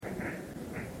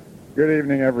Good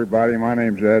evening, everybody. My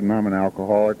name's Ed, and I'm an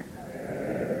alcoholic.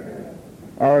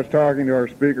 I was talking to our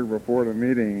speaker before the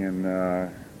meeting, and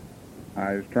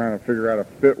I was trying to figure out a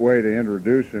fit way to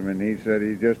introduce him, and he said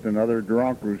he's just another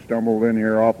drunk who stumbled in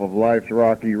here off of life's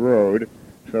rocky road.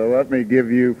 So let me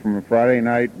give you, from a Friday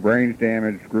night brains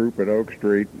damaged group at Oak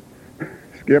Street,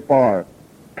 Skip R.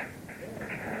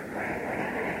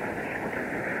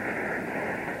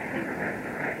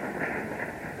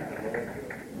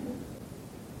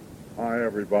 Hi,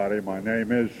 everybody. My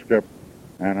name is Skip,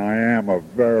 and I am a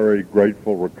very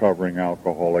grateful recovering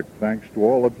alcoholic, thanks to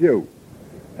all of you.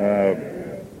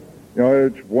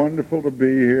 It's wonderful to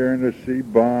be here and to see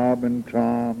Bob and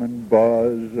Tom and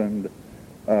Buzz and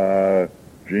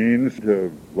Gene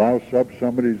to louse up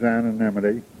somebody's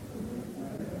anonymity.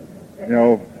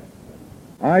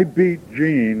 I beat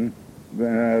Gene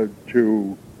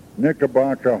to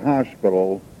Knickerbocker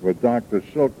Hospital with Dr.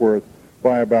 Silkworth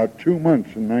by about 2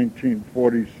 months in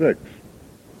 1946.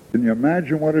 Can you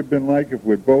imagine what it had been like if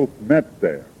we both met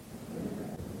there?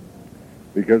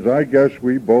 Because I guess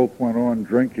we both went on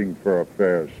drinking for a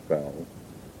fair spell.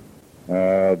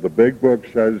 The big book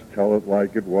says tell it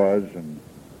like it was and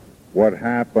what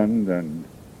happened and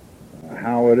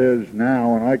how it is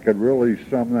now, and I could really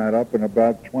sum that up in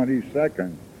about 20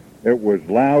 seconds. It was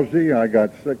lousy. I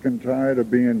got sick and tired of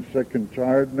being sick and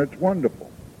tired, and it's wonderful.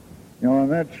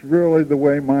 And that's really the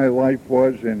way my life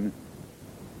was in,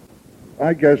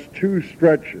 I guess, 2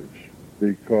 stretches,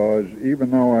 because even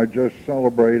though I just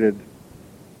celebrated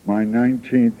my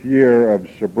 19th year of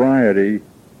sobriety,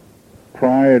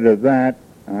 prior to that,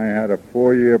 I had a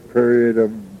 4-year period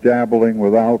of dabbling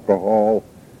with alcohol,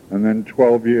 and then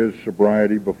 12 years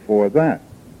sobriety before that.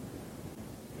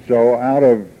 So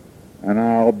and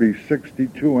I'll be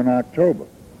 62 in October.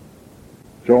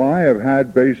 So I have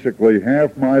had basically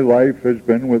half my life has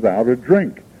been without a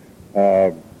drink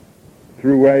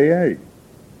through AA.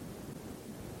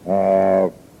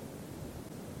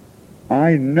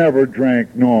 I never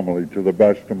drank normally, to the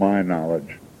best of my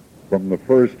knowledge. From the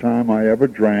first time I ever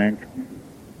drank,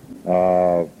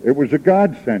 it was a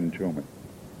godsend to me.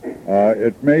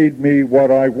 It made me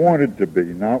what I wanted to be,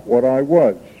 not what I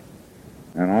was.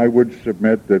 And I would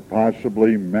submit that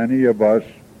possibly many of us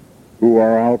who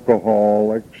are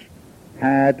alcoholics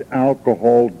had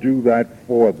alcohol do that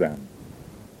for them.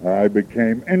 I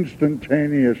became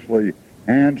instantaneously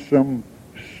handsome,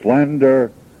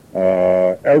 slender,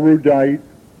 erudite,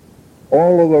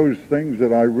 all of those things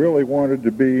that I really wanted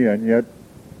to be and yet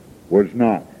was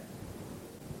not.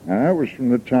 And that was from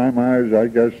the time I was, I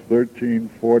guess, 13,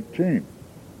 14.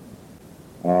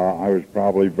 I was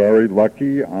probably very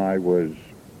lucky. I was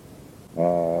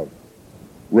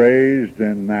raised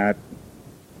in that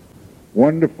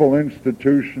wonderful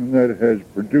institution that has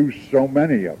produced so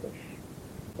many of us,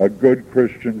 a good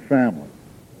Christian family.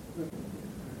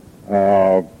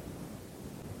 To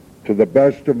the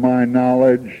best of my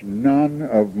knowledge, none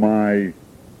of my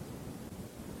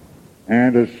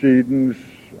antecedents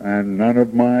and none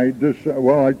of my,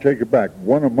 well, I take it back,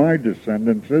 one of my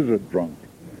descendants is a drunk.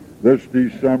 This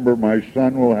December, my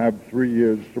son will have 3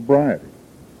 years sobriety.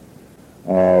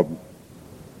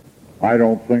 I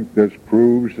don't think this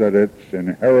proves that it's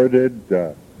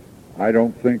inherited. I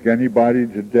don't think anybody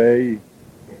today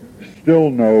still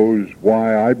knows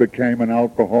why I became an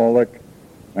alcoholic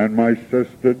and my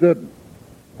sister didn't.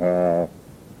 And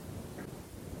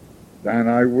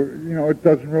it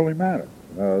doesn't really matter.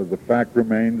 The fact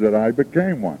remains that I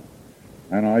became one.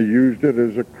 And I used it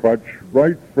as a crutch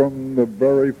right from the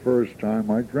very first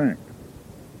time I drank.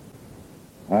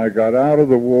 I got out of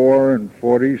the war in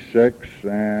 46,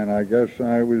 and I guess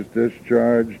I was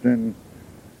discharged in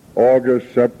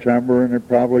August, September, and it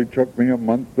probably took me a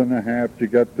month and a half to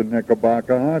get to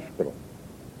Knickerbocker Hospital.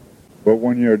 But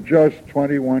when you're just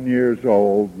 21 years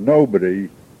old, nobody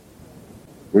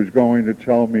was going to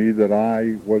tell me that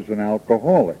I was an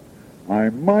alcoholic. I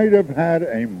might have had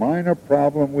a minor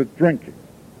problem with drinking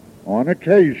on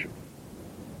occasion.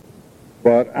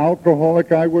 But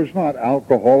alcoholic I was not.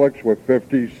 Alcoholics were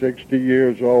 50, 60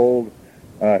 years old,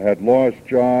 had lost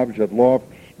jobs, had lost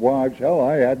wives. Hell,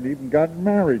 I hadn't even gotten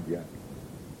married yet.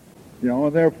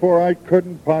 And therefore I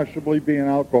couldn't possibly be an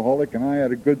alcoholic, and I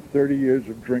had a good 30 years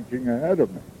of drinking ahead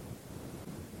of me.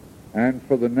 And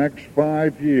for the next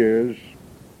 5 years,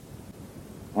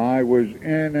 I was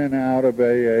in and out of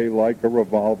AA like a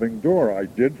revolving door. I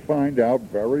did find out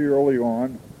very early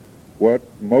on what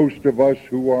most of us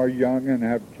who are young and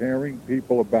have caring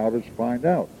people about us find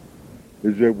out,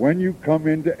 is that when you come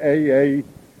into AA,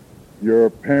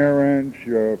 your parents,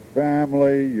 your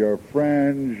family, your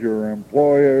friends, your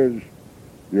employers,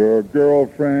 Your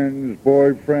girlfriends,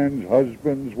 boyfriends,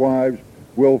 husbands, wives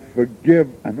will forgive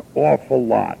an awful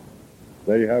lot.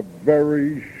 They have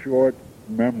very short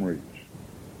memories.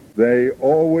 They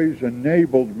always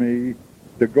enabled me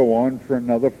to go on for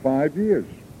another 5 years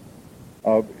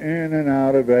of in and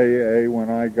out of AA. When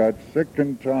I got sick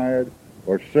and tired,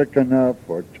 or sick enough,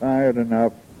 or tired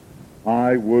enough,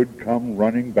 I would come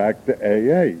running back to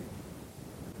AA.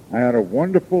 I had a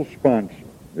wonderful sponsor.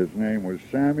 His name was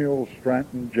Samuel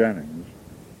Stratton Jennings.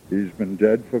 He's been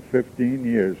dead for 15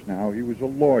 years now. He was a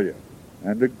lawyer,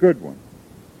 and a good one.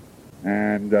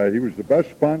 And he was the best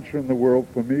sponsor in the world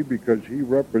for me because he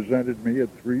represented me at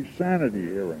 3 sanity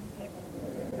hearings.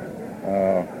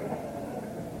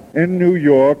 In New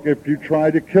York, if you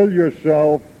try to kill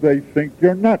yourself, they think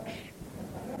you're nuts.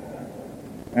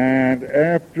 And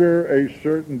after a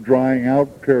certain drying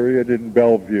out period in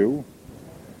Bellevue,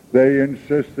 they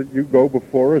insist that you go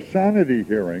before a sanity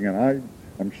hearing, and I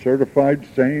am certified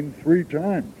sane 3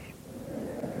 times.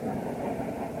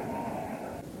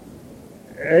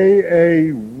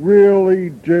 AA really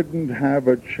didn't have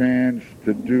a chance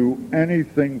to do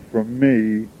anything for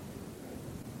me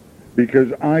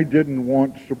because I didn't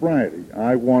want sobriety.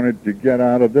 I wanted to get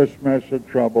out of this mess of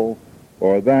trouble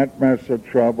or that mess of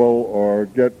trouble or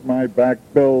get my back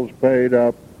bills paid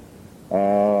up.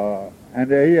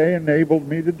 And AA enabled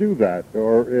me to do that,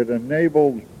 or it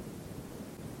enabled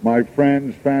my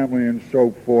friends, family, and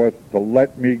so forth to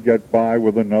let me get by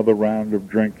with another round of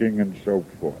drinking and so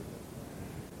forth.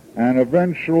 And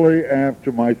eventually,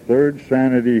 after my 3rd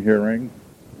sanity hearing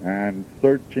and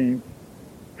 13th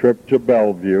trip to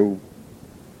Bellevue,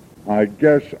 I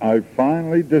guess I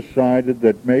finally decided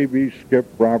that maybe Skip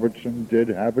Robertson did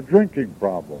have a drinking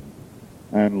problem.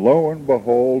 And lo and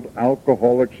behold,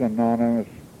 Alcoholics Anonymous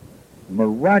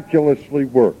miraculously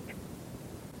worked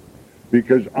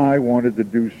because I wanted to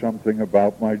do something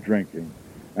about my drinking.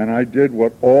 And I did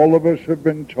what all of us have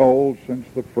been told since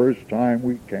the first time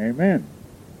we came in.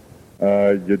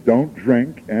 You don't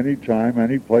drink anytime,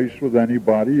 any place with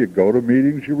anybody. You go to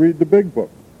meetings, you read the big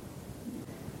book.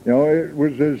 You know, it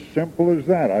was as simple as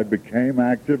that. I became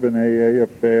active in AA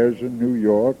affairs in New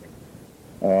York.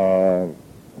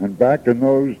 And back in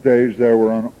those days, there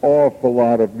were an awful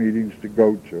lot of meetings to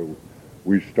go to.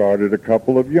 We started a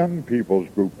couple of young people's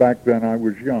group. Back then, I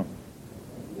was young.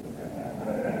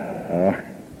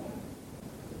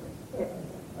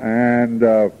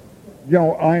 You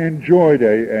know, I enjoyed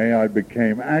AA. I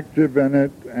became active in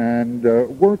it and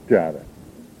worked at it.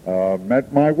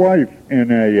 Met my wife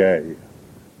in AA.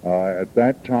 At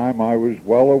that time, I was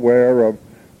well aware of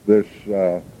this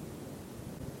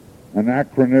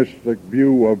anachronistic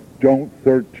view of don't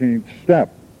 13th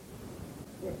step.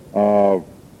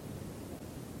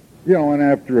 You know, and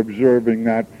after observing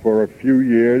that for a few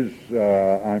years,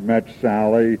 I met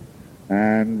Sally,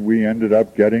 and we ended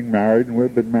up getting married, and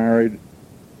we've been married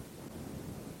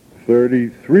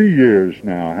 33 years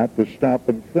now. I have to stop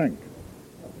and think.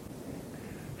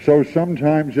 So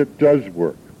sometimes it does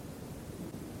work.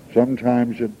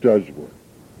 Sometimes it does work.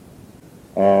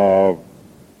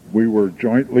 We were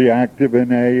jointly active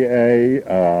in AA.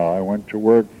 I went to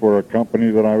work for a company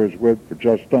that I was with for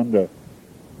just under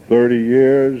 30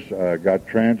 years. Got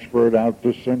transferred out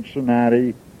to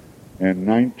Cincinnati in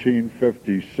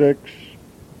 1956.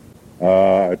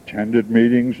 Attended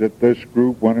meetings at this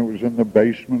group when it was in the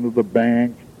basement of the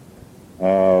bank.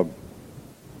 God,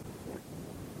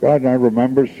 and I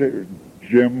remember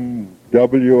Jim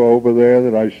W. over there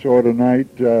that I saw tonight.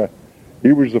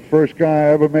 He was the first guy I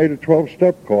ever made a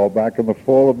 12-step call back in the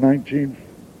fall of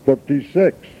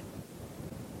 1956.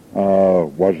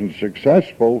 Wasn't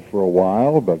successful for a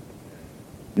while, but,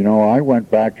 you know, I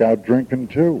went back out drinking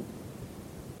too.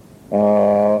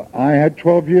 I had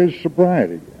 12 years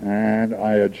sobriety, and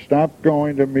I had stopped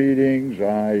going to meetings.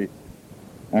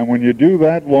 And when you do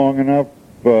that long enough,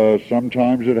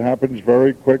 sometimes it happens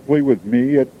very quickly. With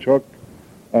me, it took,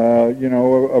 you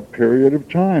know, a period of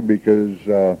time because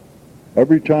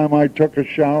every time I took a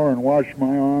shower and washed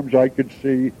my arms, I could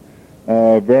see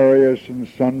various and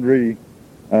sundry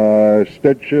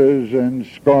stitches and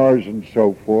scars and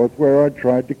so forth where I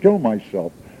tried to kill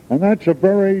myself. And that's a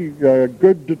very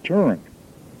good deterrent.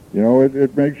 You know,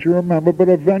 it makes you remember, but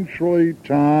eventually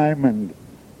time and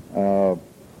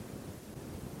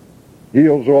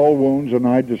heals all wounds, and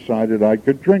I decided I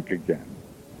could drink again.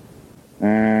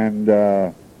 And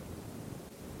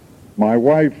my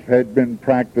wife had been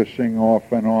practicing off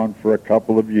and on for a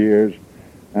couple of years,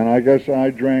 and I guess I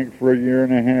drank for a year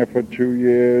and a half or 2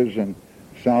 years, and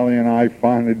Sally and I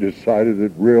finally decided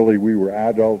that really we were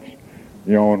adults,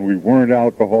 you know, and we weren't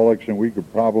alcoholics, and we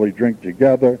could probably drink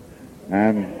together.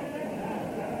 And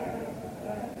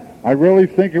I really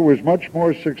think it was much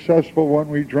more successful when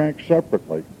we drank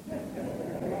separately.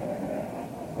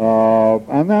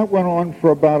 And that went on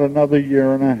for about another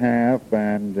year and a half,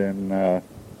 and in,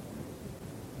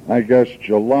 I guess,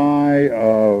 July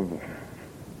of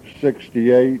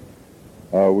 '68,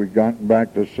 we'd gotten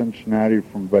back to Cincinnati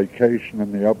from vacation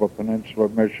in the Upper Peninsula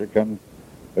of Michigan.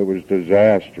 It was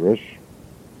disastrous.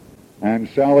 And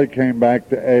Sally came back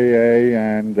to AA,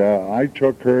 and I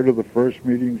took her to the first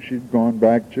meeting she'd gone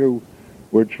back to,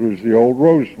 which was the old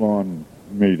Roselawn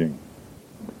meeting.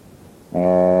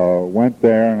 Went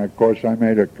there, and of course I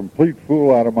made a complete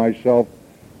fool out of myself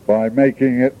by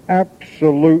making it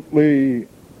absolutely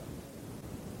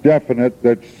definite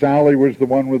that Sally was the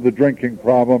one with the drinking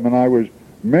problem, and I was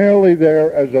merely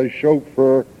there as a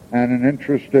chauffeur and an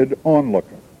interested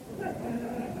onlooker.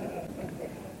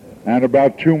 And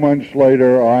about 2 months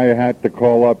later, I had to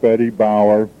call up Eddie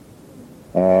Bauer,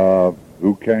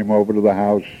 who came over to the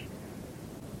house.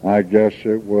 I guess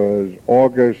it was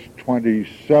August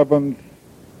 27th,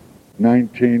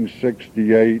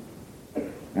 1968,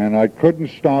 and I couldn't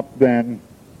stop then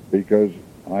because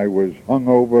I was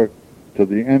hungover to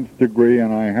the nth degree,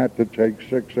 and I had to take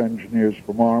 6 engineers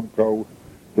from Armco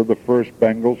to the first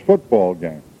Bengals football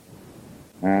game.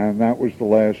 And that was the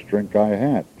last drink I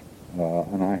had,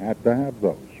 and I had to have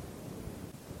those.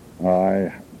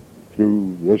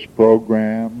 Through this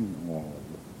program,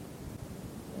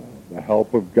 the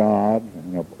help of God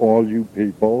and of all you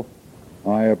people,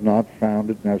 I have not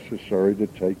found it necessary to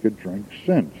take a drink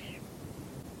since.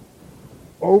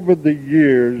 Over the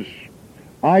years,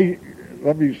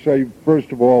 let me say,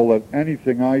 first of all, that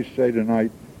anything I say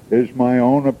tonight is my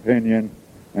own opinion,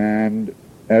 and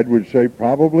Ed would say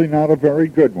probably not a very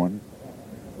good one,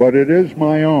 but it is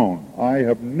my own. I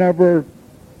have never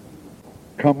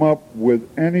come up with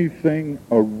anything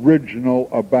original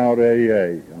about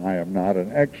AA. I am not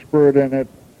an expert in it.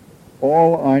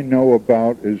 All I know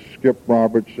about is Skip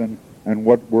Robertson and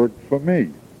what worked for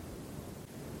me.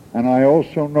 And I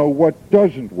also know what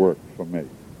doesn't work for me,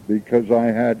 because I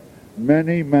had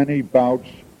many, many bouts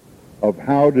of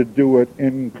how to do it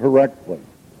incorrectly.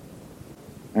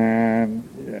 And,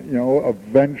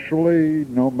 eventually,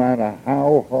 no matter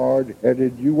how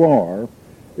hard-headed you are,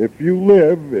 if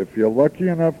you're lucky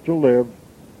enough to live,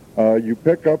 you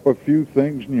pick up a few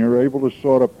things and you're able to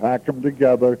sort of pack them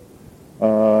together,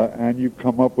 and you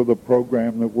come up with a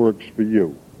program that works for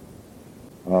you.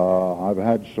 I've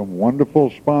had some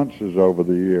wonderful sponsors over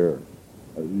the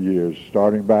years,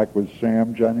 starting back with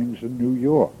Sam Jennings in New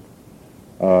York.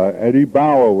 Eddie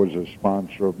Bauer was a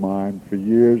sponsor of mine for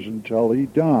years until he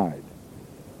died.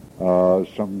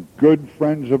 Some good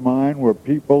friends of mine were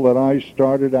people that I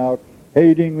started out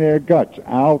hating their guts.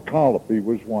 Al Colopy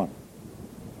was one.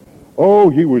 Oh,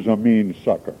 he was a mean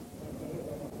sucker.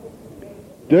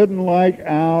 Didn't like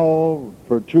Al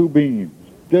for 2 beans.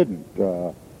 Didn't.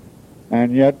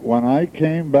 And yet, when I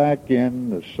came back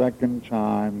in the second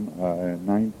time in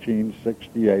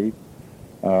 1968,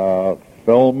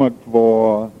 Phil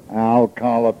McVaugh, Al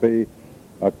Colopy,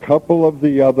 a couple of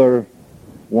the other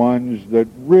ones that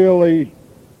really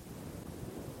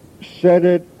said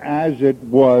it as it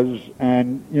was,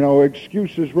 and,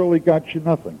 excuses really got you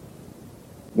nothing.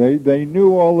 They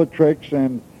knew all the tricks,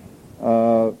 and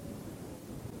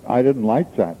I didn't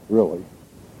like that, really.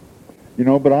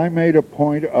 But I made a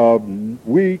point of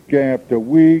week after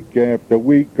week after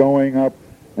week going up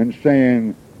and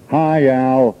saying, "Hi,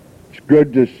 Al, it's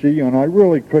good to see you," and I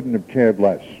really couldn't have cared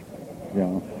less,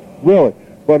 really.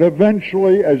 But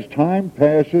eventually, as time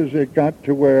passes, it got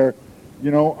to where,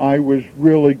 I was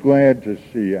really glad to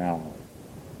see Al,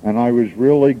 and I was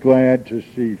really glad to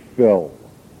see Phil,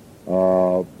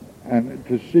 and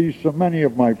to see so many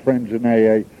of my friends in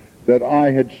AA that I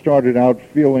had started out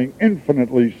feeling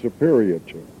infinitely superior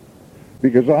to,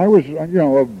 because I was,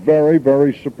 a very,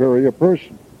 very superior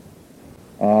person.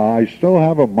 I still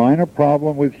have a minor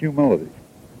problem with humility.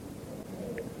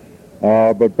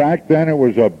 But back then it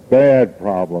was a bad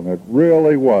problem. It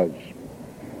really was.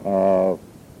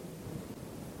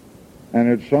 And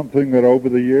it's something that over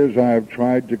the years I have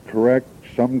tried to correct,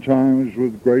 sometimes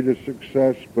with greater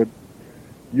success, but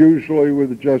usually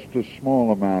with just a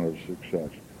small amount of success.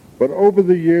 But over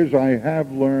the years I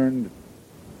have learned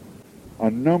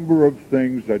a number of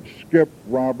things that Skip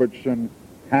Robertson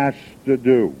has to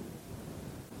do.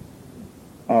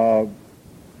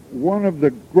 One of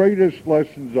the greatest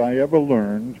lessons I ever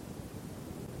learned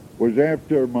was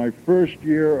after my first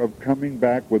year of coming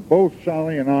back with both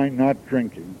Sally and I not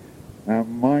drinking. Now,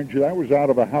 mind you, that was out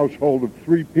of a household of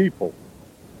 3 people,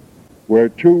 where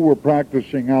 2 were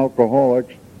practicing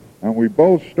alcoholics, and we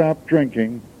both stopped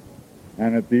drinking,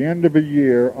 And at the end of a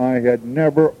year, I had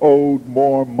never owed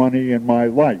more money in my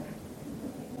life.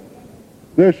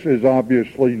 This is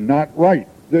obviously not right.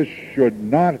 This should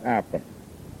not happen.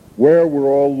 Where were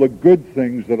all the good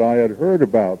things that I had heard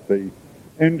about, the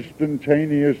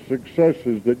instantaneous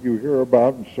successes that you hear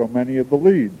about in so many of the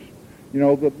leads? You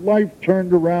know, that life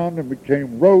turned around and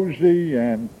became rosy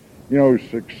and, you know,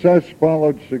 success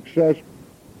followed success.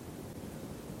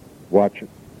 Watch it.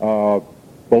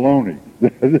 Baloney.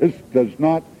 This does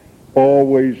not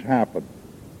always happen.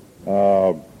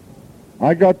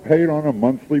 I got paid on a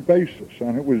monthly basis,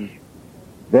 and it was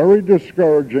very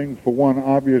discouraging for one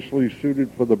obviously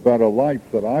suited for the better life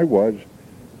that I was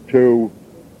to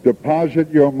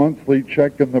deposit your monthly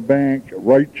check in the bank,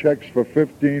 write checks for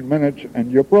 15 minutes,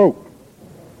 and you're broke.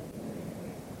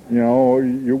 You know,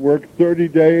 you work 30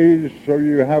 days so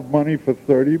you have money for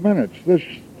 30 minutes. This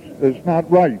is not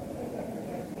right.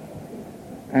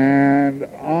 And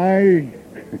I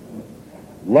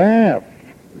laugh.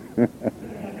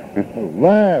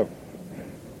 Laugh.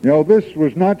 You know, this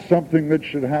was not something that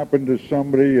should happen to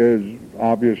somebody as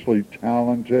obviously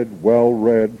talented,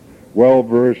 well-read,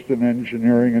 well-versed in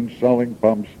engineering and selling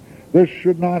pumps. This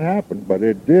should not happen, but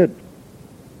it did.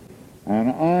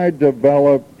 And I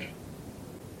developed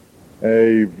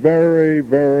a very,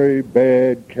 very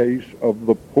bad case of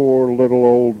the poor little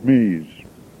old me's,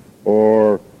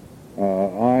 or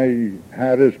I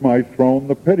had as my throne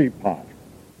the pity pot.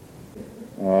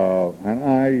 And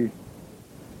I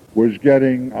was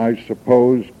getting, I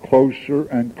suppose, closer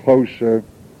and closer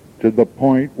to the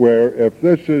point where if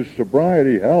this is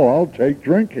sobriety, hell, I'll take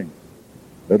drinking.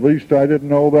 At least I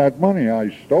didn't owe that money.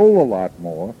 I stole a lot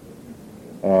more,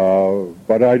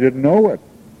 but I didn't know it.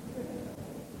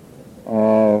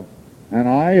 And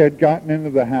I had gotten into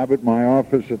the habit, my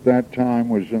office at that time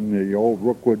was in the old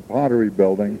Rookwood Pottery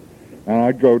Building, and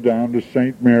I'd go down to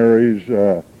St. Mary's,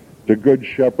 to Good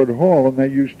Shepherd Hall, and they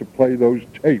used to play those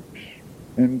tapes.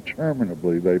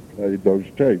 Interminably, they played those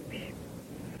tapes.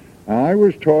 And I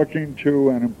was talking to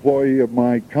an employee of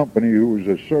my company who was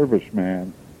a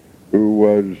serviceman who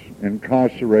was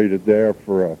incarcerated there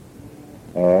for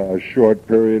a short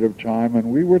period of time,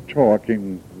 and we were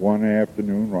talking one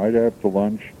afternoon right after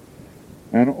lunch,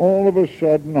 and all of a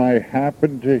sudden I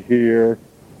happened to hear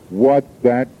what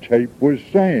that tape was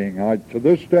saying. To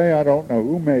this day, I don't know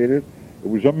who made it. It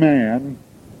was a man,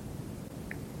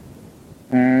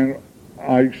 and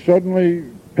I suddenly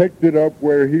picked it up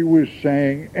where he was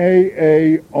saying,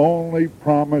 AA only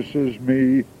promises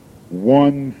me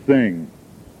one thing.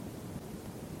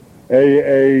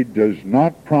 AA does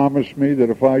not promise me that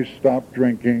if I stop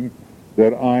drinking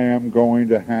that I am going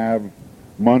to have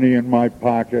money in my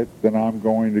pocket, that I'm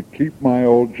going to keep my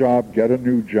old job, get a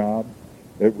new job.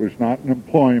 It was not an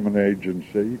employment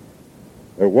agency.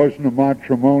 It wasn't a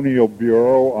matrimonial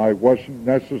bureau. I wasn't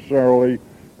necessarily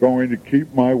going to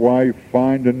keep my wife,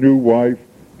 find a new wife,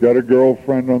 get a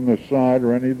girlfriend on the side,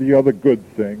 or any of the other good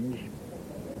things.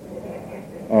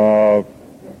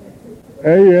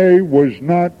 AA was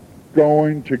not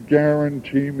going to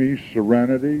guarantee me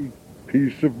serenity,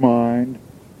 peace of mind,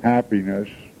 happiness.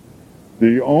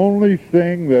 The only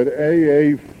thing that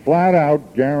AA flat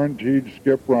out guaranteed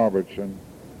Skip Robertson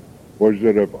was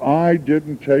that if I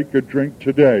didn't take a drink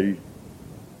today,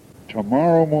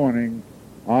 tomorrow morning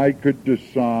I could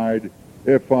decide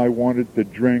if I wanted to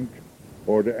drink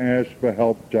or to ask for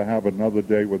help to have another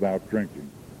day without drinking.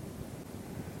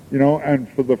 You know, and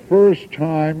for the first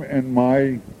time in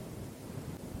my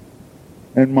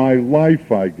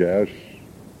life, I guess,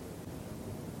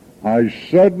 I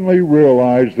suddenly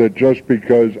realized that just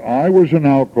because I was an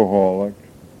alcoholic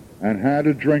and had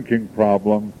a drinking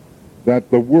problem,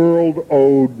 that the world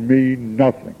owed me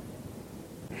nothing.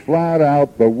 Flat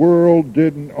out, the world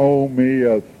didn't owe me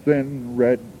a thin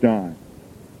red dime.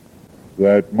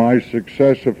 That my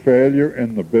success or failure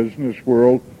in the business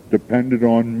world depended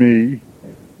on me,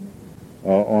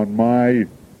 on my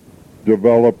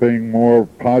developing more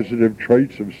positive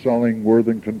traits of selling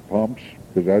Worthington pumps,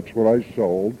 because that's what I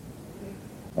sold.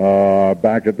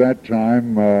 Back at that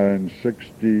time, in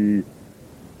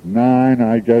 69,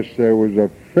 I guess there was a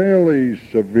fairly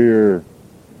severe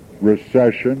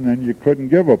recession, and you couldn't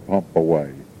give a pump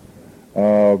away.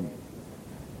 You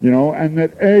know, and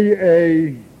that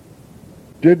AA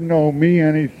didn't owe me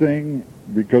anything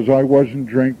because I wasn't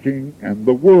drinking, and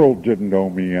the world didn't owe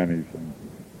me anything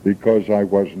because I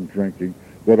wasn't drinking,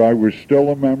 that I was still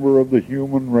a member of the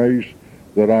human race,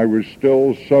 that I was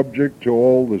still subject to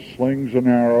all the slings and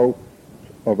arrows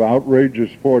of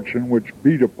outrageous fortune which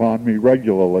beat upon me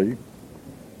regularly.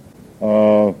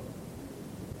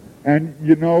 And,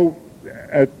 you know,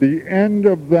 at the end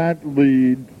of that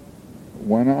lead,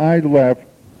 when I left,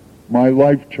 my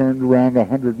life turned around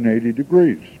 180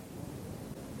 degrees.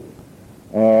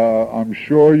 I'm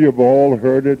sure you've all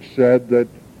heard it said that,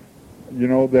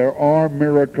 there are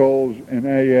miracles in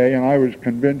AA, and I was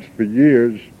convinced for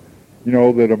years,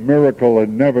 that a miracle had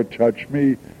never touched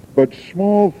me. But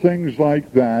small things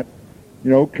like that,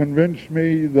 convinced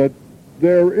me that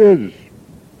there is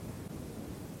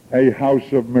a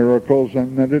house of miracles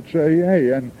and that it's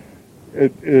AA. And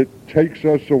it takes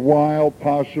us a while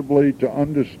possibly to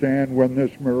understand when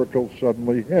this miracle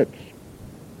suddenly hits.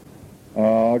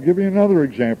 I'll give you another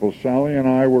example. Sally and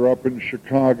I were up in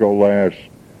Chicago last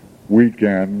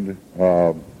weekend,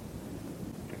 and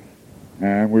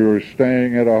we were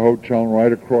staying at a hotel, and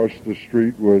right across the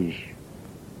street was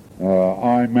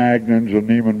I. Magnon's and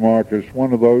Neiman Marcus,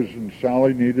 one of those, and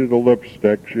Sally needed a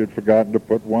lipstick. She had forgotten to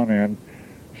put one in,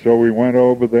 so we went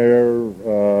over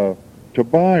there to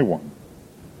buy one.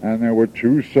 And there were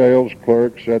two sales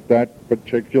clerks at that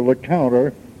particular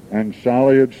counter, and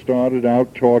Sally had started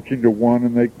out talking to one,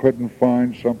 and they couldn't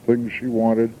find something she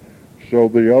wanted, so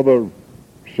the other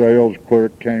sales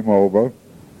clerk came over,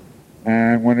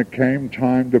 and when it came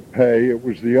time to pay, it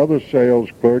was the other sales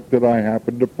clerk that I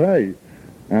happened to pay.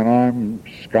 And I'm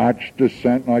Scotch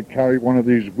descent, and I carry one of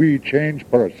these wee change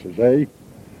purses, eh?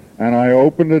 And I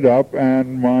opened it up,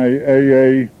 and my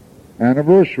AA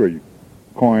anniversary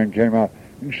coin came out.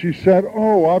 And she said,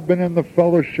 "Oh, I've been in the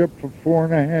fellowship for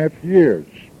 4.5 years.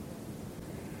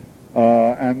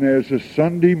 And there's a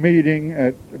Sunday meeting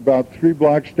at about 3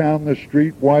 blocks down the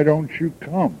street. Why don't you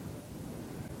come?"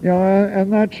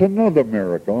 And that's another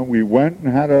miracle. And we went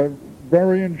and had a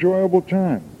very enjoyable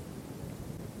time.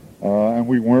 And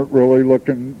we weren't really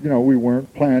looking, we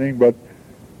weren't planning, but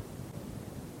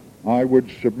I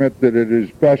would submit that it is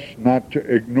best not to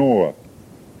ignore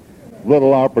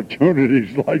little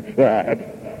opportunities like that.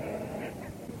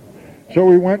 So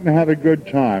we went and had a good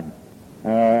time.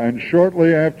 And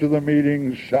shortly after the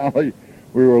meeting, Sally,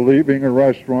 we were leaving a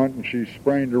restaurant, and she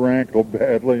sprained her ankle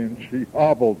badly, and she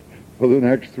hobbled for the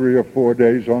next 3 or 4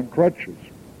 days on crutches.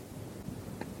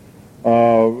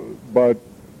 But,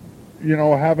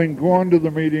 having gone to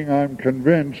the meeting, I'm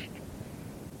convinced,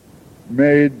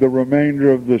 made the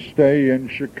remainder of the stay in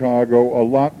Chicago a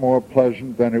lot more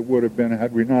pleasant than it would have been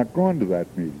had we not gone to that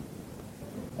meeting.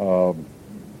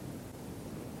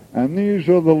 And these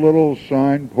are the little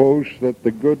signposts that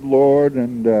the good Lord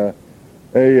and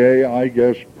AA, I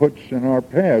guess, puts in our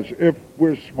paths, if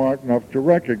we're smart enough to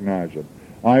recognize it.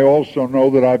 I also know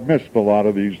that I've missed a lot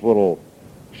of these little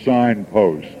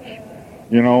signposts,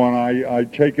 and I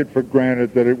take it for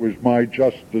granted that it was my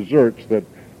just deserts that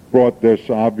brought this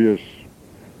obvious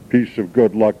piece of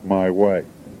good luck my way.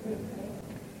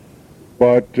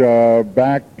 But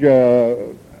back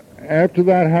after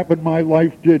that happened, my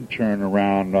life did turn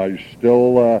around. I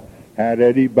still had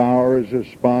Eddie Bauer as a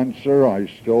sponsor. I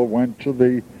still went to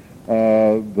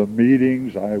the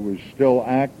meetings. I was still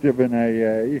active in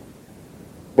AA.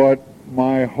 But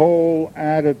my whole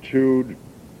attitude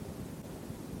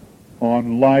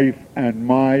on life and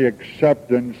my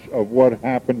acceptance of what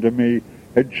happened to me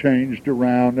had changed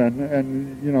around.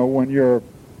 And when you're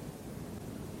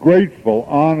grateful,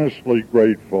 honestly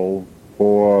grateful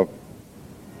for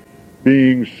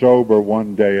being sober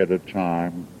one day at a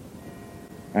time,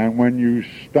 and when you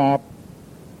stop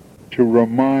to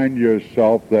remind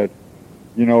yourself that,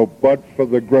 but for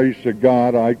the grace of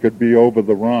God, I could be over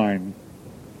the Rhine.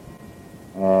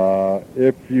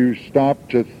 If you stop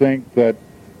to think that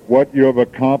what you have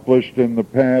accomplished in the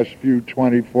past few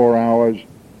 24 hours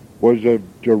was a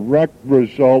direct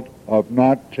result of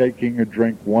not taking a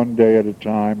drink one day at a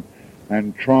time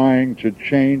and trying to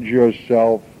change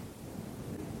yourself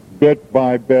bit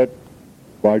by bit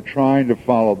by trying to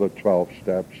follow the 12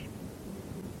 steps,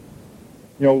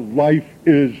 life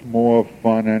is more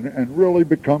fun and really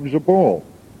becomes a ball.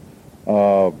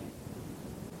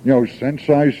 Since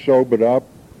I sobered up,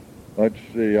 let's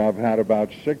see, I've had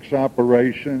about 6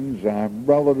 operations. I'm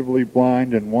relatively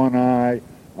blind in one eye.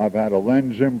 I've had a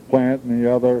lens implant in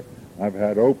the other. I've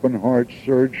had open heart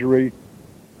surgery.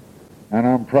 And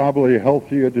I'm probably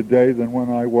healthier today than when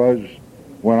I was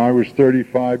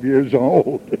 35 years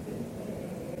old.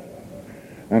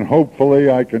 And hopefully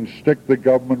I can stick the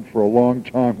government for a long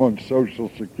time on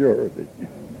Social Security.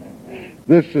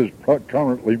 This is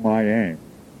currently my aim.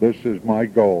 This is my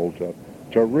goal,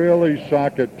 to really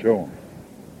sock it to them.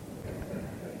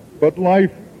 But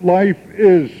life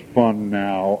is fun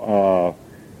now.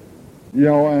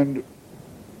 And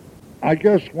I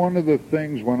guess one of the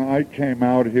things when I came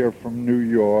out here from New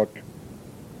York,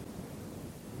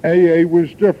 AA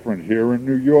was different. Here in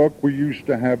New York, we used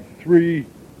to have 3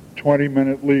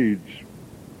 20-minute leads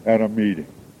at a meeting.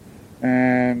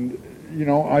 And,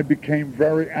 I became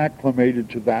very acclimated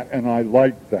to that, and I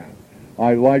liked that.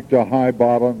 I liked a high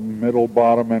bottom, middle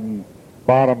bottom, and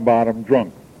bottom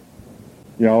drunk.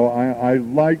 I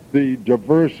liked the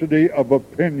diversity of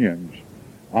opinions.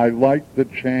 I liked the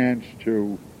chance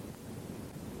to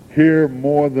hear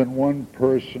more than one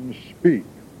person speak.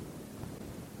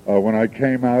 When I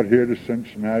came out here to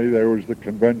Cincinnati, there was the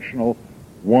conventional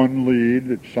one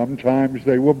lead. Sometimes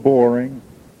they were boring.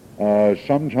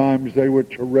 Sometimes they were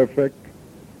terrific.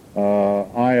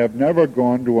 I have never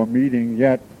gone to a meeting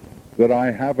yet that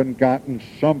I haven't gotten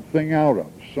something out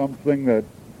of, something that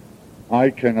I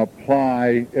can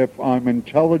apply if I'm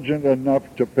intelligent enough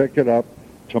to pick it up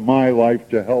to my life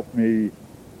to help me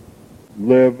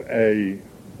live a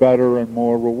better and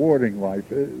more rewarding life.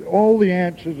 All the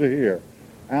answers are here.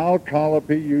 Al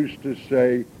Colopy used to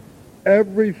say,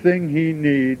 everything he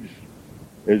needs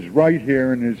is right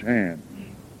here in his hands.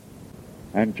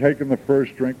 And taking the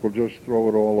first drink will just throw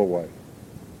it all away.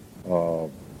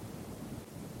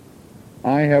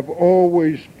 I have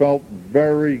always felt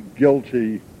very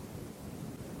guilty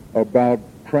about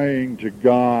praying to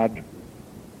God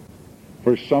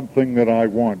for something that I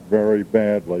want very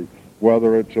badly,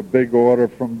 whether it's a big order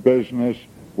from business,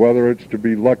 whether it's to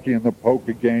be lucky in the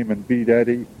poker game and beat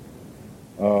Eddie.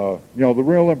 The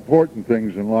real important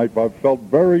things in life, I've felt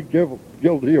very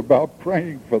guilty about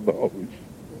praying for those.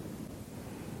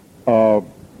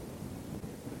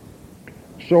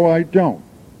 So I don't.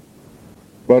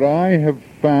 But I have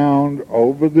found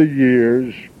over the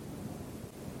years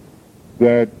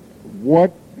that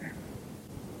what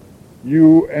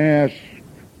you ask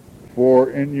for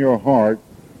in your heart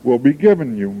will be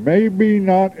given you. Maybe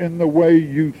not in the way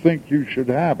you think you should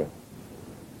have it,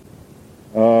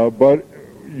 but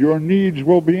your needs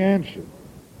will be answered.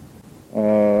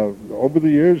 Over the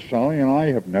years, Sally and I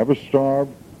have never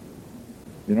starved.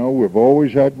 We've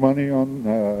always had money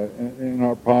in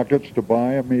our pockets to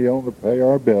buy a meal, to pay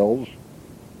our bills.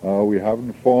 We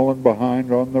haven't fallen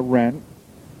behind on the rent.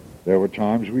 There were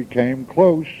times we came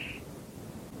close,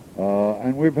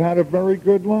 and we've had a very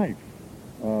good life.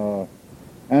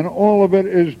 And all of it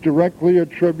is directly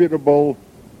attributable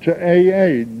to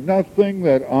AA. Nothing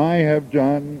that I have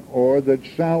done or that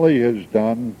Sally has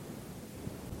done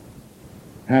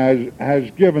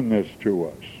has given this to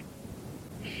us.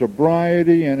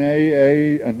 Sobriety in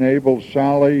AA enabled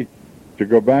Sally to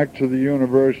go back to the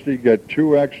university, get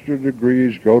 2 extra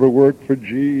degrees, go to work for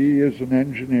GE as an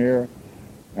engineer.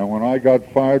 And when I got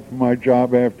fired from my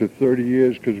job after 30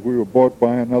 years because we were bought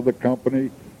by another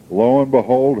company, lo and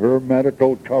behold, her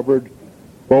medical covered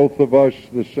both of us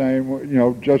the same,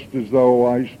 just as though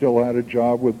I still had a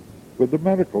job with the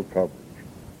medical coverage.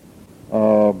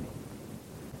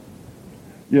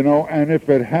 And if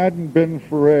it hadn't been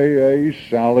for AA,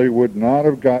 Sally would not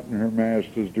have gotten her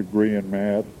master's degree in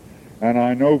math. And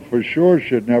I know for sure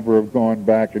she'd never have gone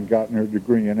back and gotten her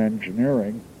degree in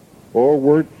engineering or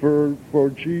worked for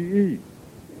GE.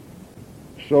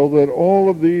 So that all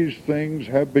of these things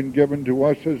have been given to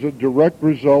us as a direct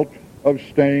result of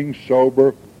staying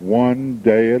sober one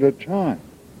day at a time.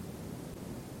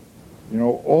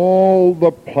 All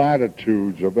the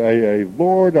platitudes of AA,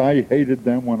 Lord, I hated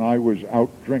them when I was out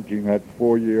drinking that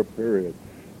 4-year period.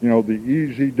 The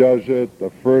easy does it, the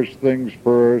first things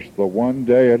first, the one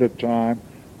day at a time,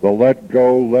 the let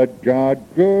go, let God.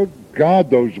 Good God,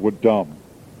 those were dumb.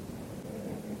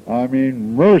 I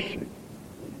mean, mercy.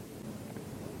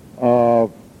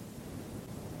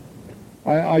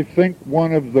 I think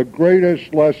one of the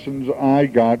greatest lessons I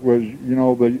got was,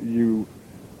 that you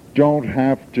don't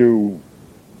have to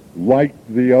like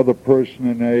the other person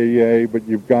in AA, but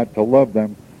you've got to love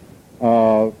them.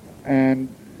 And,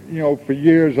 for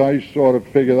years I sort of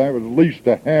figured that was at least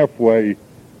a halfway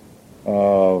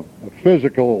a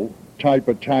physical type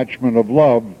attachment of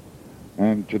love.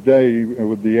 And today,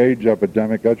 with the AIDS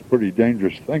epidemic, that's pretty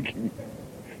dangerous thinking.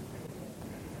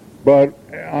 But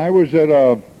I was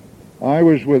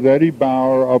with Eddie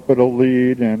Bauer up at a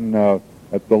lead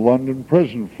at the London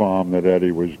prison farm that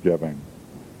Eddie was giving.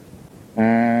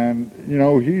 And,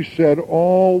 he said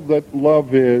all that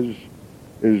love is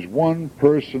one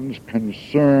person's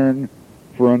concern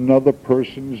for another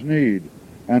person's need.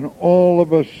 And all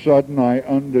of a sudden I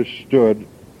understood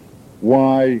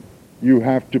why you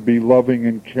have to be loving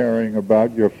and caring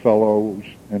about your fellows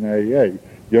in AA.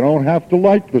 You don't have to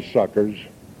like the suckers,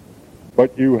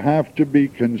 but you have to be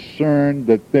concerned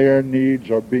that their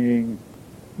needs are being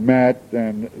met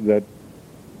and that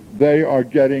they are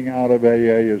getting out of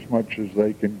AA as much as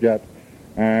they can get.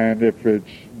 And if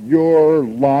it's your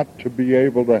lot to be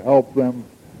able to help them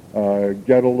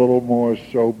get a little more,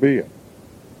 so be it.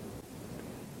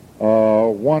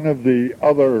 One of the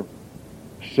other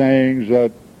sayings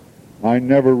that I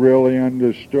never really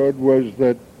understood was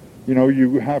that,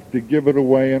 you have to give it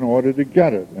away in order to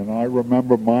get it. And I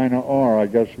remember Minor R., I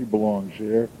guess he belongs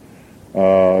here,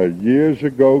 years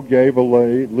ago gave a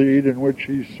lead in which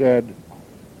he said,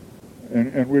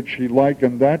 in which he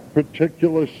likened that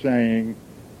particular saying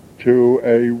to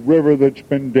a river that's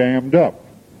been dammed up.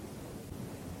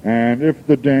 And if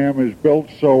the dam is built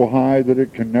so high that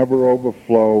it can never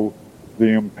overflow, the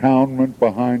impoundment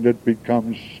behind it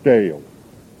becomes stale.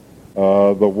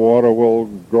 The water will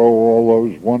grow all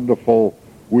those wonderful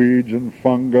weeds and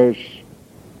fungus,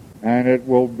 and it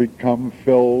will become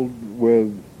filled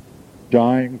with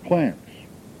dying plants.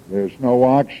 There's no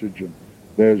oxygen.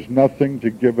 There's nothing to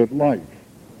give it life.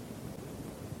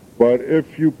 But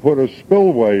if you put a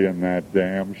spillway in that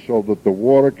dam so that the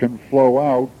water can flow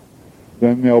out,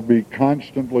 then there'll be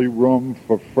constantly room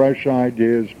for fresh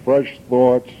ideas, fresh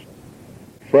thoughts,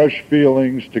 fresh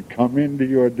feelings to come into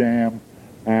your dam,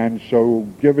 and so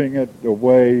giving it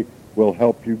away will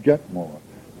help you get more.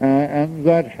 And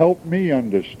that helped me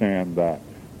understand that.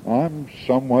 I'm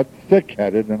somewhat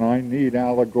thick-headed, and I need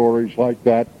allegories like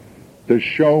that to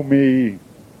show me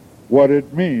what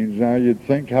it means. Now, you'd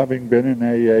think, having been in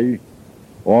AA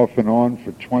off and on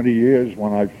for 20 years,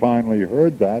 when I finally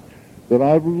heard that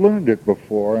I've learned it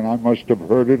before, and I must have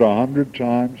heard it 100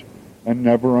 times and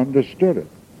never understood it.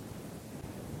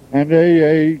 And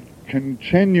AA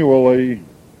continually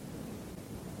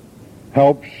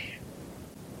helps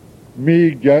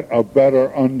me get a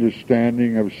better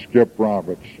understanding of Skip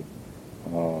Robertson.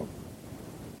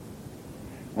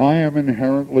 I am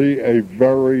inherently a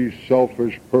very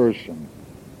selfish person.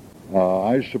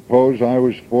 I suppose I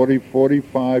was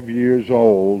 45 years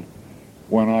old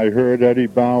when I heard Eddie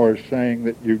Bauer saying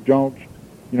that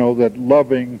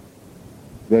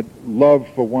that love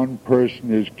for one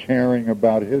person is caring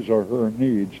about his or her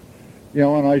needs.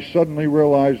 And I suddenly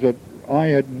realized that I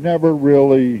had never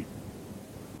really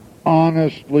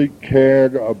honestly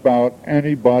cared about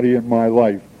anybody in my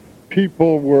life.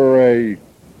 People were a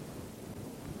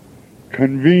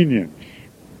convenience.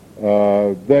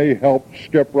 They helped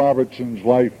Skip Robertson's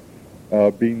life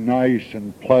be nice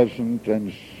and pleasant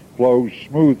and flow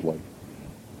smoothly.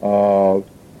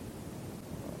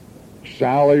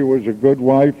 Sally was a good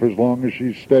wife as long as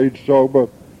she stayed sober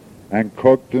and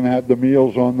cooked and had the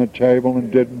meals on the table and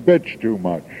didn't bitch too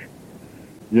much.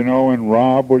 And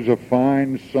Rob was a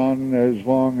fine son as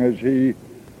long as he,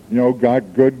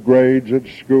 got good grades at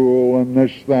school and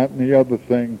this, that, and the other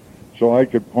thing. So I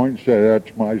could point and say,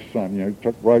 that's my son.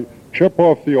 Took right, chip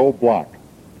off the old block.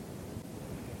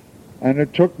 And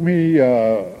it took me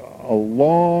a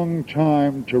long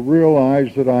time to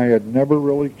realize that I had never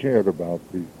really cared about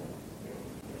people.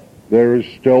 There is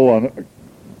still,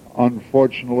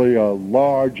 unfortunately, a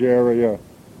large area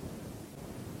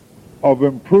of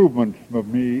improvement for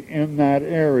me in that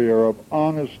area of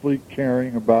honestly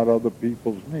caring about other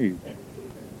people's needs.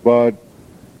 But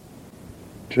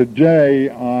today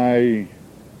I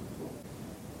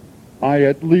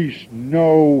at least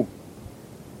know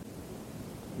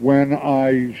when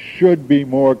I should be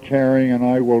more caring, and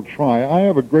I will try. I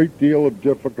have a great deal of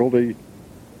difficulty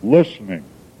listening.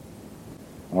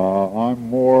 I'm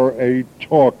more a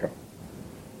talker.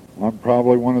 I'm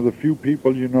probably one of the few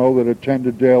people that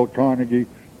attended Dale Carnegie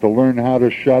to learn how to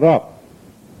shut up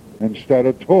instead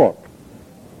of talk.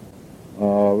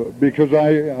 Because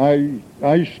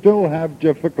I still have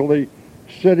difficulty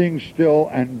sitting still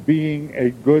and being a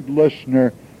good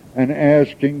listener and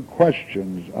asking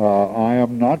questions. I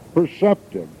am not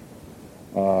perceptive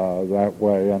that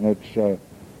way, and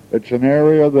it's an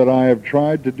area that I have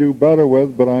tried to do better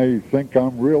with, but I think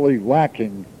I'm really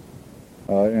lacking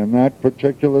in that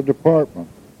particular department.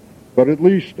 But at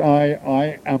least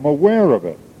I am aware of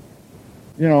it.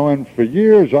 And for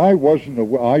years I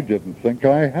didn't think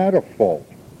I had a fault.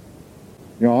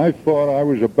 I thought I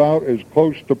was about as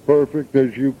close to perfect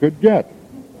as you could get.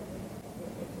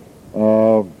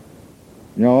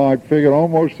 I figured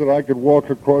almost that I could walk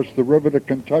across the river to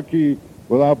Kentucky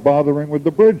without bothering with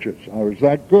the bridges. I was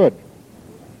that good.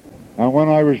 And when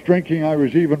I was drinking, I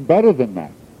was even better than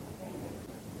that.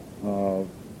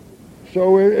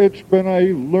 So it's been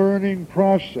a learning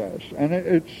process, and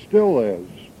it still is.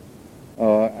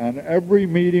 And every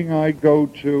meeting I go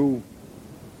to,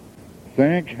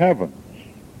 thank heavens,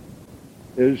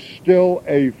 is still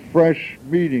a fresh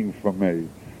meeting for me.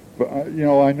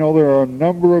 I know there are a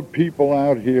number of people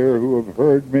out here who have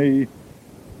heard me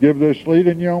give this lead,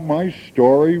 and my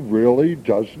story really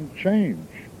doesn't change.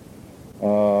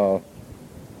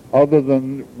 Other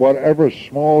than whatever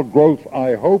small growth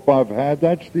I hope I've had,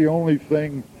 that's the only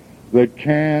thing that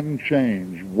can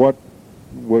change. What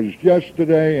was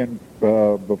yesterday and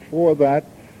before that,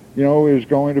 is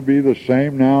going to be the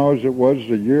same now as it was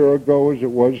a year ago, as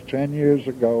it was 10 years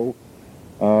ago.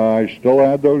 I still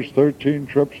had those 13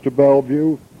 trips to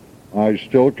Bellevue. I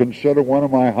still consider one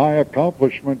of my high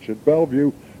accomplishments at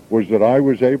Bellevue was that I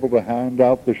was able to hand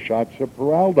out the shots of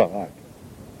paraldehyde.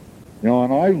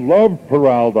 And I loved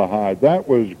paraldehyde. That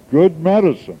was good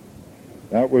medicine.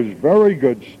 That was very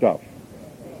good stuff.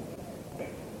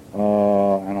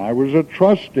 And I was a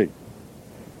trustee.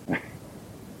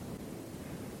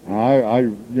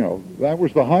 That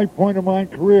was the high point of my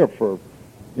career for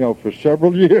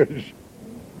several years.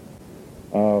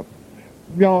 I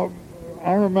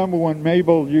remember when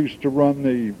Mabel used to run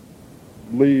the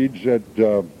leads at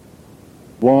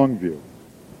Longview.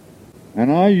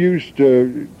 And I used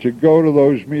to go to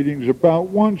those meetings about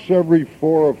once every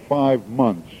 4 or 5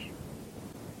 months,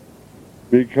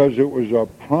 because it was a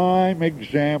prime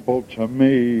example to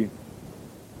me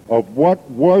of what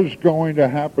was going to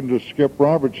happen to Skip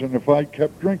Robertson if I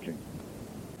kept drinking.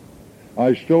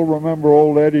 I still remember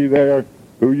old Eddie there,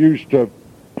 who used to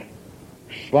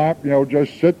slap,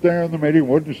 just sit there in the meeting,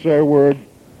 wouldn't say a word,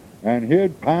 and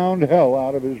he'd pound hell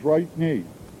out of his right knee.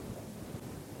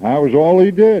 That was all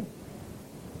he did.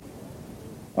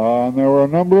 And there were a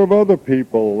number of other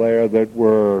people there that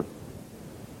were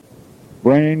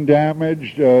brain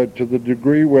damaged to the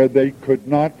degree where they could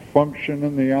not function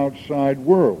in the outside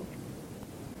world.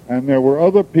 And there were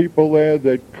other people there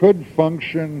that could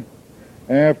function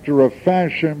after a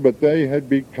fashion, but they had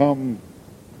become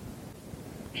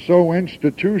so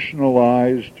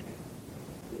institutionalized,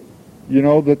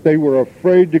 that they were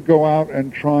afraid to go out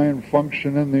and try and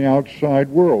function in the outside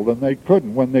world, and they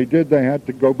couldn't. When they did, they had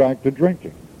to go back to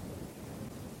drinking.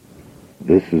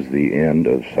 This is the end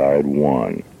of side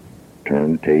 1.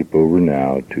 Turn tape over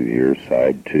now to hear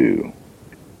side 2.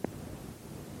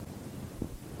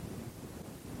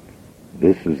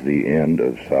 This is the end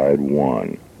of side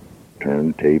 1.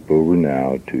 Turn tape over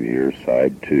now to hear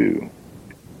side 2.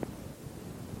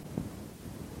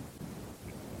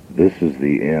 This is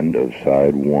the end of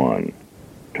side 1.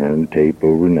 Turn tape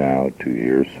over now to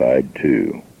hear side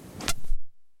 2.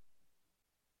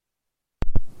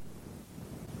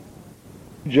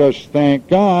 Just thank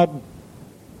God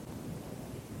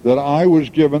that I was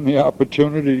given the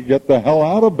opportunity to get the hell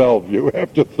out of Bellevue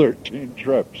after 13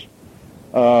 trips.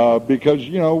 Because,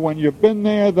 when you've been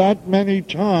there that many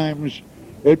times,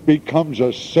 it becomes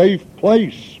a safe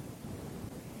place.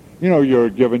 You're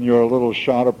given your little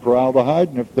shot of paraldehyde,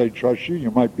 and if they trust you,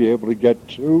 you might be able to get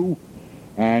 2.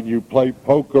 And you play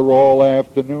poker all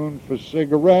afternoon for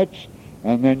cigarettes,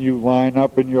 and then you line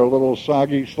up in your little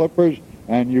soggy slippers,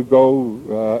 and you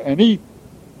go and eat.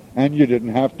 And you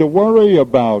didn't have to worry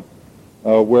about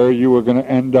where you were going to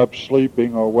end up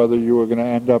sleeping, or whether you were going to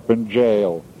end up in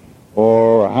jail,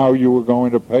 or how you were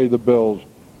going to pay the bills.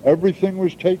 Everything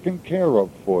was taken care of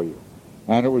for you.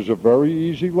 And it was a very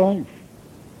easy life.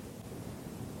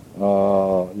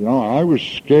 I was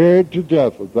scared to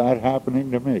death of that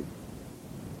happening to me.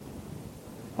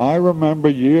 I remember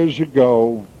years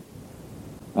ago,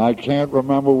 I can't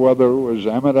remember whether it was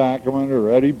Emmett Ackerman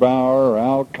or Eddie Bauer or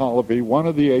Al Colby, one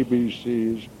of the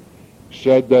ABCs,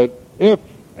 said that if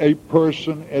a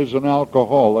person is an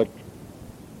alcoholic,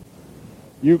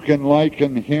 you can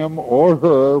liken him or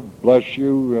her, bless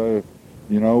you,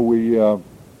 we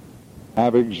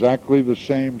have exactly the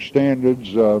same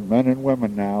standards, men and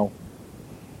women now.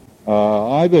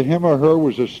 Either him or her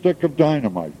was a stick of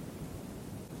dynamite,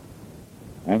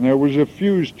 and there was a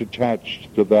fuse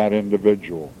attached to that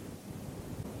individual.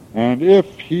 And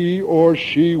if he or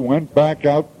she went back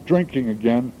out drinking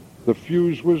again, the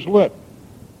fuse was lit.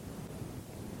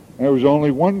 There was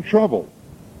only one trouble.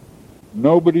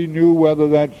 Nobody knew whether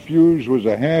that fuse was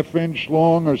a half-inch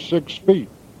long or 6 feet.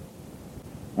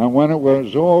 And when it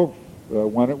went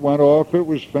off, it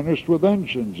was finished with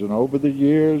engines. And over the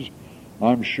years,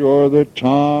 I'm sure that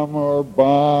Tom or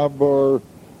Bob or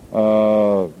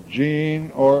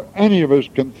Gene or any of us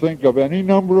can think of any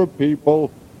number of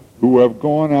people who have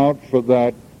gone out for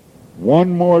that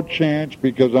one more chance,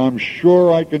 because I'm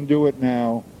sure I can do it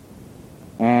now,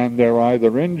 and they're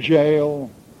either in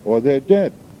jail or they're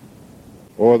dead,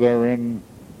 or they're in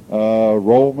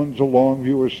Rollman's or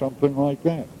Longview or something like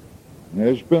that. And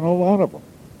there's been a lot of them.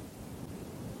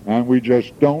 And we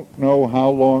just don't know how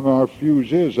long our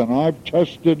fuse is. And I've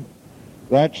tested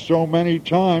that so many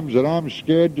times that I'm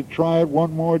scared to try it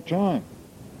one more time.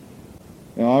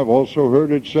 And I've also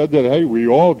heard it said that, hey, we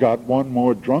all got one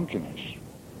more drunkenness.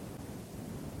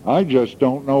 I just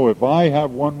don't know if I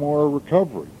have one more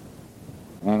recovery.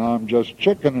 And I'm just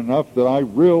chicken enough that I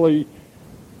really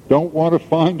don't want to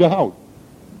find out.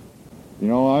 You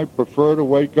know, I prefer to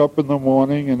wake up in the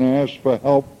morning and ask for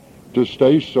help to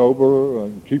stay sober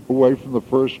and keep away from the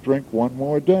first drink one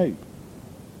more day.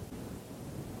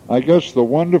 I guess the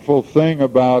wonderful thing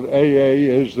about AA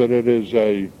is that it is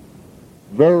a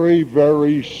very,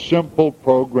 very simple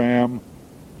program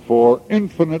for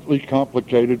infinitely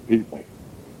complicated people.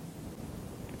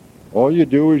 All you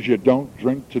do is you don't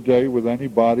drink today with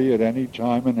anybody at any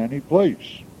time in any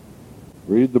place.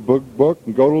 Read the book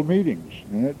and go to meetings.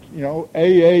 And it, you know,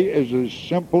 AA is as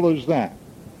simple as that.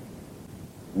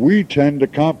 We tend to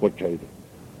complicate it.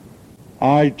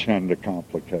 I tend to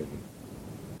complicate it.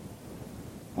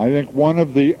 I think one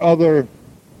of the other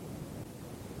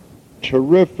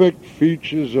terrific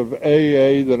features of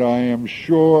AA that I am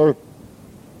sure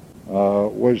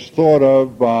was thought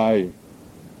of by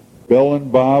Bill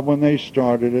and Bob when they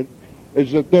started it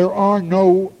is that there are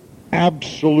no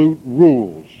absolute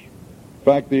rules. In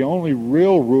fact, the only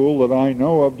real rule that I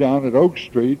know of down at Oak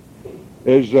Street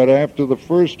is that after the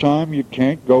first time you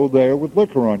can't go there with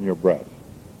liquor on your breath.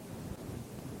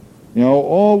 You know,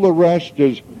 all the rest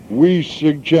is we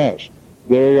suggest.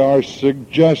 They are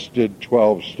suggested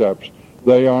 12 steps.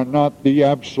 They are not the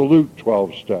absolute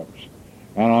 12 steps.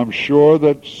 And I'm sure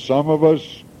that some of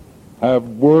us have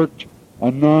worked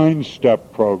a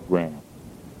 9-step program.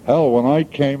 Hell, when I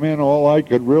came in, all I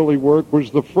could really work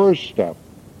was the first step.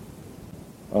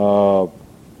 I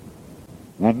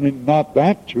mean, not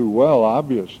that too well,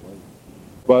 obviously.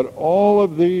 But all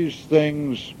of these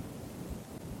things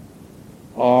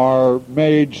are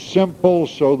made simple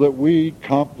so that we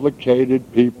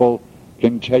complicated people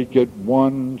can take it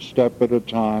one step at a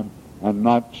time and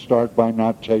not start by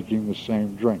not taking the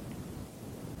same drink.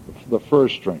 The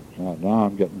first drink. Now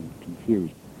I'm getting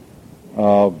confused.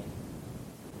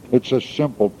 It's a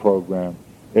simple program.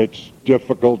 It's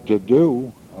difficult to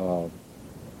do.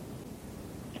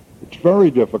 It's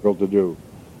very difficult to do.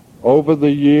 Over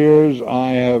the years,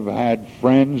 I have had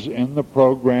friends in the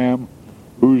program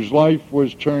whose life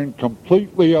was turned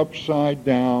completely upside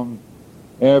down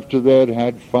after they'd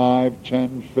had 5,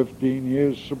 10, 15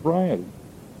 years sobriety.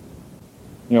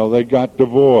 You know, they got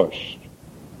divorced,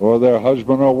 or their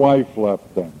husband or wife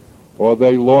left them, or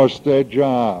they lost their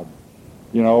job,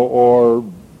 you know, or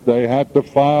they had to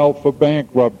file for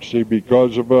bankruptcy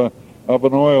because of an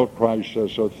oil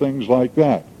crisis or things like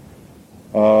that.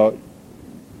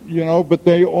 You know, but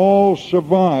they all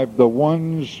survived. The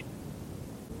ones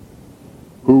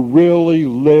who really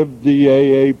lived the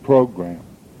AA program,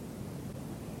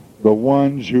 the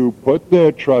ones who put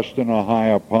their trust in a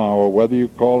higher power, whether you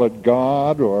call it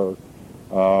God or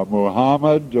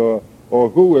Muhammad or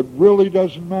who, it really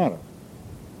doesn't matter.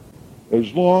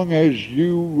 As long as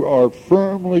you are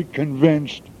firmly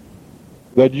convinced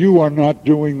that you are not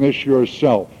doing this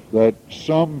yourself, that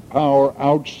some power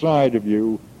outside of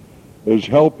you is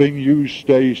helping you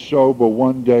stay sober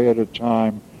one day at a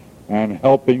time and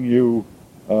helping you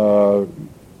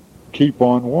keep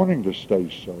on wanting to stay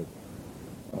sober.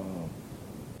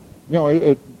 You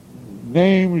know,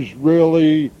 names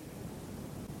really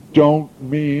don't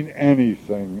mean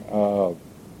anything.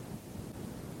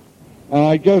 And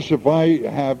I guess if I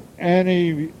have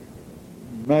any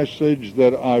message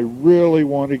that I really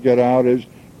want to get out is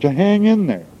to hang in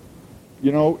there.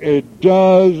 You know, it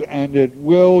does and it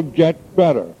will get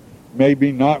better.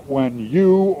 Maybe not when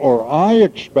you or I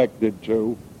expect it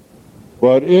to,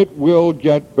 but it will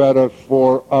get better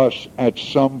for us at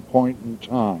some point in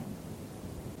time.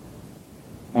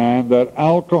 And that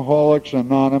Alcoholics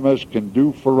Anonymous can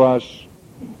do for us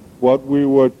what we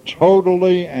were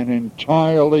totally and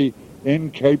entirely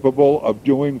incapable of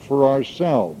doing for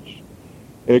ourselves.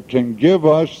 It can give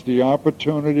us the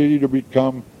opportunity to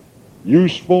become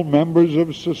useful members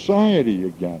of society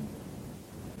again,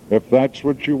 if that's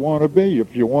what you want to be.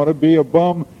 If you want to be a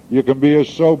bum, you can be a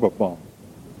sober bum.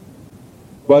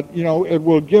 But, you know, it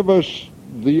will give us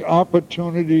the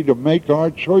opportunity to make our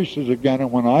choices again.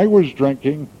 And when I was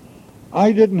drinking,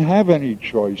 I didn't have any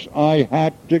choice. I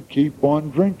had to keep on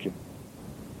drinking.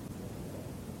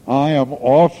 I am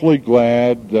awfully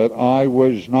glad that I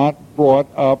was not brought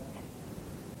up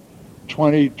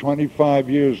 20, 25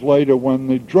 years later when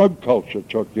the drug culture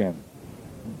took in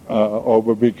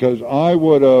over, because I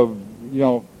would have, you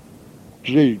know,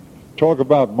 gee, talk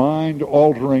about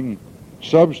mind-altering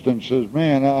substances,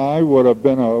 man, I would have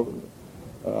been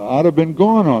I'd have been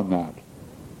gone on that.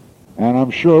 And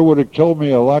I'm sure it would have killed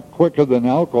me a lot quicker than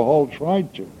alcohol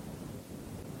tried to.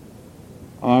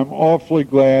 I'm awfully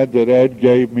glad that Ed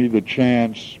gave me the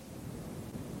chance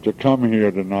to come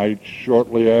here tonight,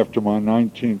 shortly after my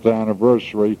 19th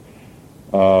anniversary,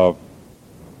 I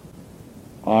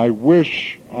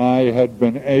wish I had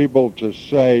been able to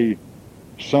say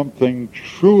something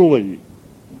truly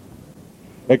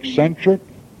eccentric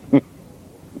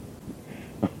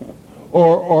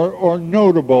or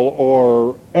notable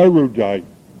or erudite.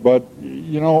 But,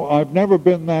 I've never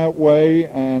been that way,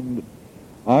 and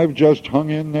I've just hung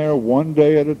in there one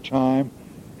day at a time,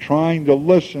 trying to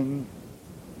listen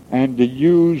and to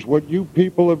use what you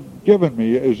people have given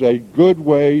me as a good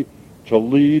way to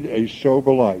lead a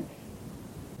sober life.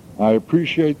 I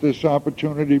appreciate this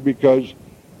opportunity because,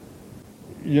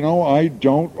 I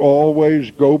don't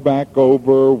always go back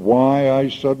over why I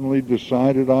suddenly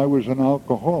decided I was an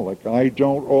alcoholic. I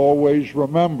don't always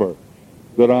remember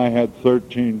that I had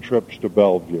 13 trips to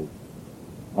Bellevue.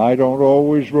 I don't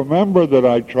always remember that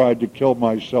I tried to kill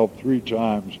myself 3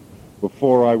 times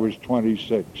before I was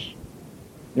 26.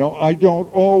 I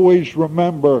don't always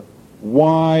remember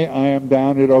why I am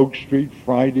down at Oak Street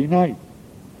Friday night.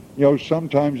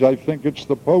 Sometimes I think it's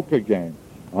the poker game.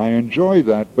 I enjoy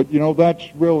that, but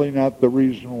that's really not the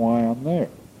reason why I'm there.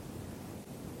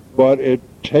 But it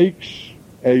takes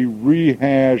a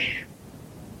rehash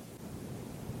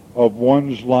of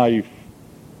one's life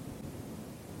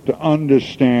to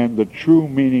understand the true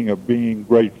meaning of being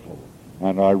grateful.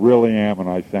 And I really am, and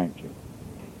I thank you.